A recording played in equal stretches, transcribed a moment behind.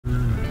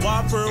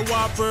Whopper,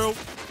 Whopper.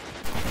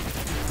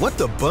 What,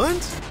 the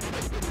buns?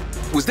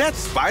 Was that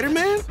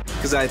Spider-Man?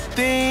 Because I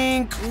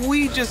think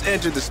we just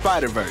entered the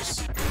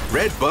Spider-Verse.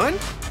 Red bun?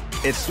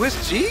 And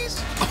Swiss cheese?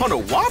 On a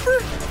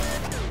Whopper?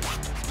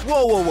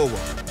 Whoa, whoa, whoa,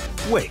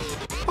 whoa. Wait,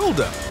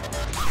 hold up.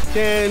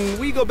 Can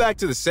we go back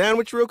to the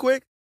sandwich real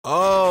quick?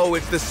 Oh,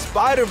 it's the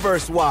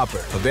Spider-Verse Whopper.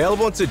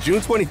 Available until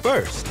June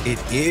 21st.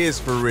 It is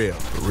for real.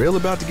 For real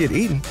about to get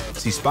eaten.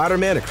 See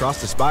Spider-Man Across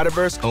the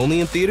Spider-Verse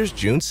only in theaters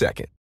June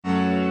 2nd.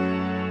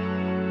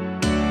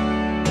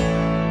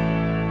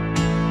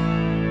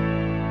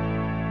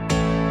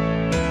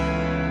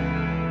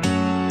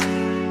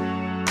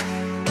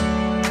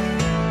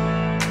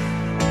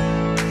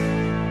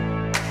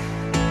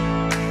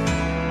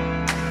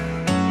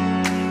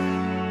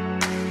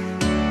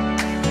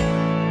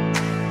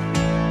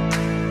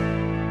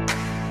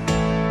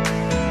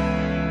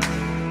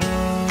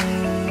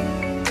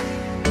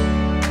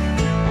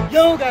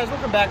 Yo guys,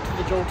 welcome back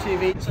to the Joel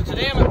TV. So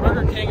today I'm at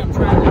Burger King. I'm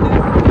trying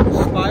to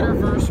do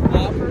Spider-Verse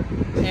Whopper,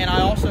 and I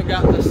also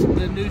got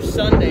the new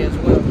sundae as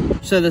well.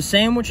 So the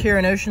sandwich here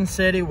in Ocean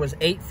City was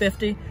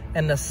 $8.50,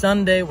 and the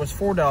sundae was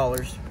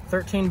 $4,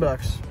 13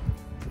 bucks.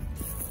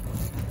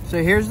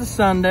 So here's the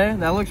sundae.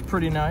 That looks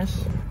pretty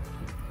nice.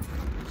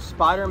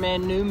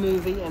 Spider-Man new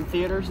movie in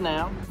theaters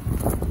now.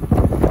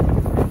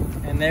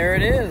 And there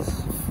it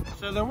is.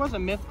 So there was a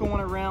myth going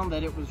around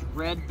that it was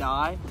red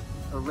dye,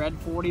 or red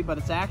 40, but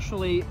it's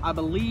actually, I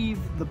believe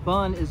the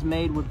bun is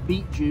made with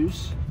beet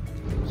juice.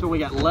 So we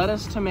got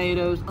lettuce,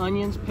 tomatoes,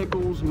 onions,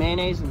 pickles,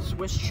 mayonnaise, and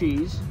Swiss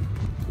cheese.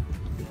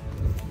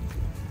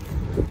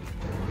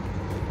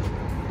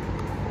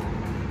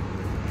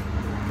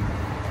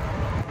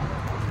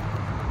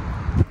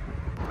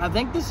 I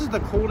think this is the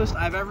coldest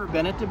I've ever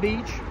been at the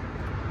beach.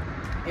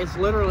 It's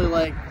literally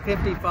like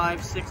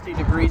 55, 60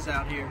 degrees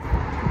out here.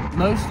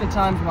 Most of the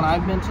times when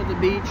I've been to the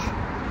beach,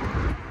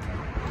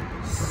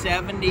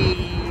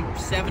 70,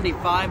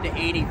 75 to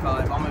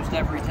 85 almost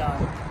every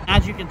time.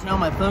 As you can tell,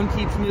 my phone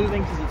keeps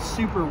moving because it's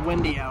super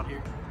windy out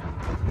here.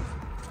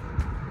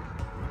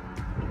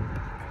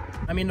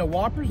 I mean, the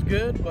Whopper's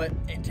good, but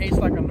it tastes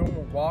like a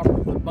normal Whopper.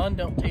 The bun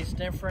don't taste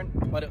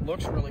different, but it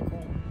looks really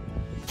cool.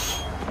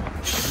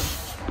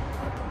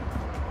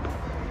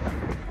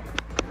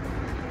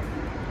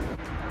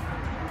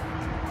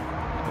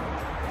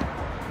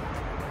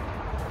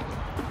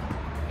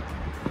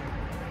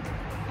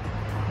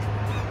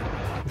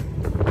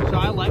 So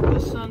I like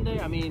this sundae.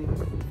 I mean,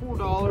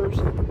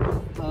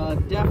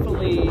 $4,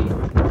 definitely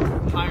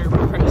higher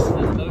price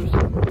than most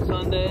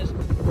sundaes.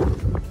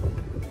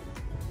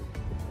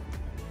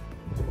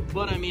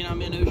 But I mean,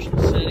 I'm in Ocean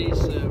City,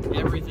 so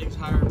everything's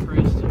higher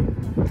priced here.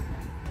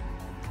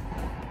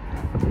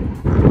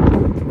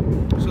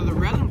 So the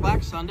red and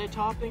black sundae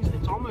toppings,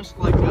 it's almost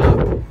like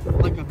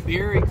a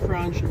berry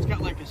crunch. It's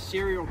got like a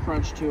cereal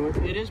crunch to it.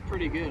 It is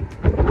pretty good.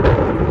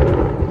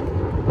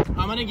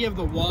 I'm gonna give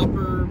the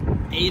Whopper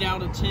 8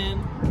 out of 10.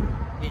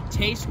 It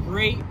tastes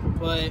great,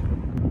 but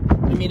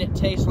I mean, it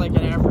tastes like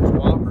an average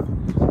Whopper.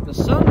 The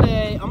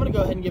sundae, I'm gonna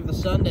go ahead and give the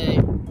sundae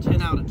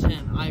 10 out of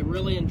 10. I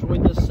really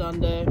enjoyed this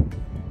sundae.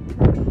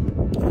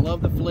 I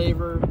love the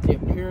flavor. The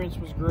appearance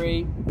was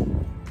great.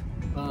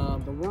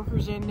 The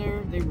workers in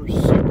there, they were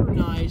super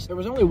nice. There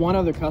was only one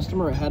other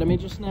customer ahead of me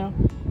just now,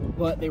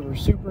 but they were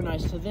super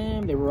nice to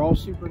them. They were all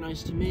super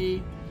nice to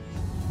me.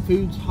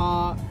 Food's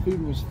hot,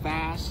 food was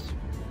fast.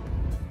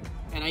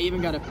 And I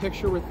even got a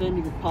picture with them.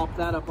 You can pop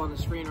that up on the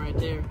screen right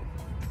there.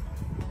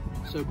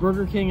 So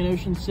Burger King in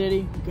Ocean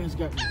City, you guys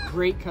got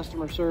great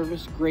customer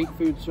service, great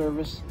food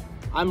service.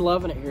 I'm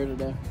loving it here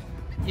today.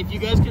 If you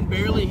guys can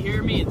barely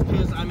hear me, it's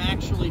because I'm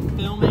actually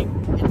filming.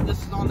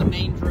 This is on the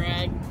main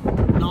drag,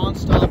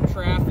 non-stop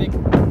traffic,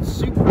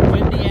 super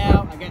windy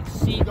out. I got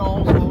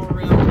seagulls all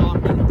around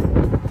talking,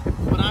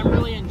 but I'm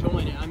really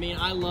enjoying it. I mean,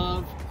 I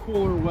love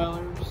cooler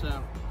weather,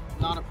 so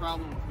not a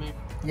problem with me.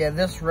 Yeah,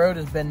 this road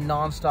has been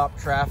non-stop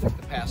traffic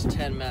the past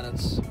 10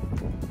 minutes.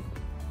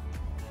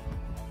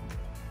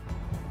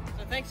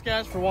 So thanks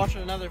guys for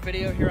watching another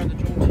video here on the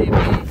Joel TV.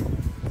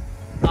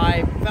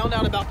 I found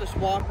out about this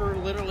Whopper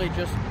literally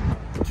just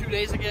 2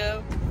 days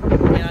ago,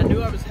 and I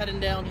knew I was heading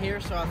down here,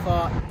 so I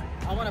thought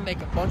I want to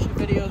make a bunch of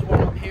videos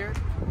while I'm here,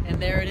 and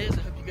there it is.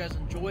 I hope you guys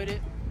enjoyed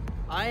it.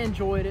 I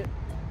enjoyed it,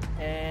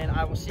 and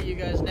I will see you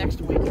guys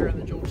next week here on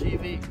the Joel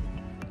TV.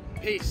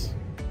 Peace.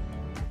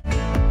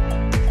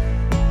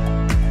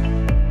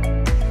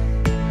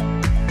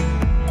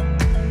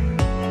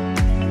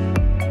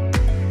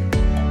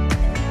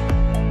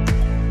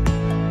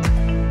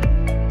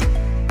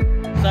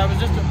 So I was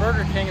just at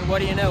Burger King, and what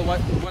do you know?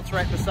 What's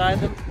right beside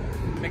them?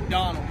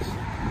 McDonald's.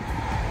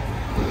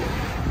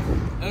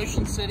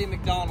 Ocean City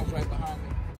McDonald's right behind.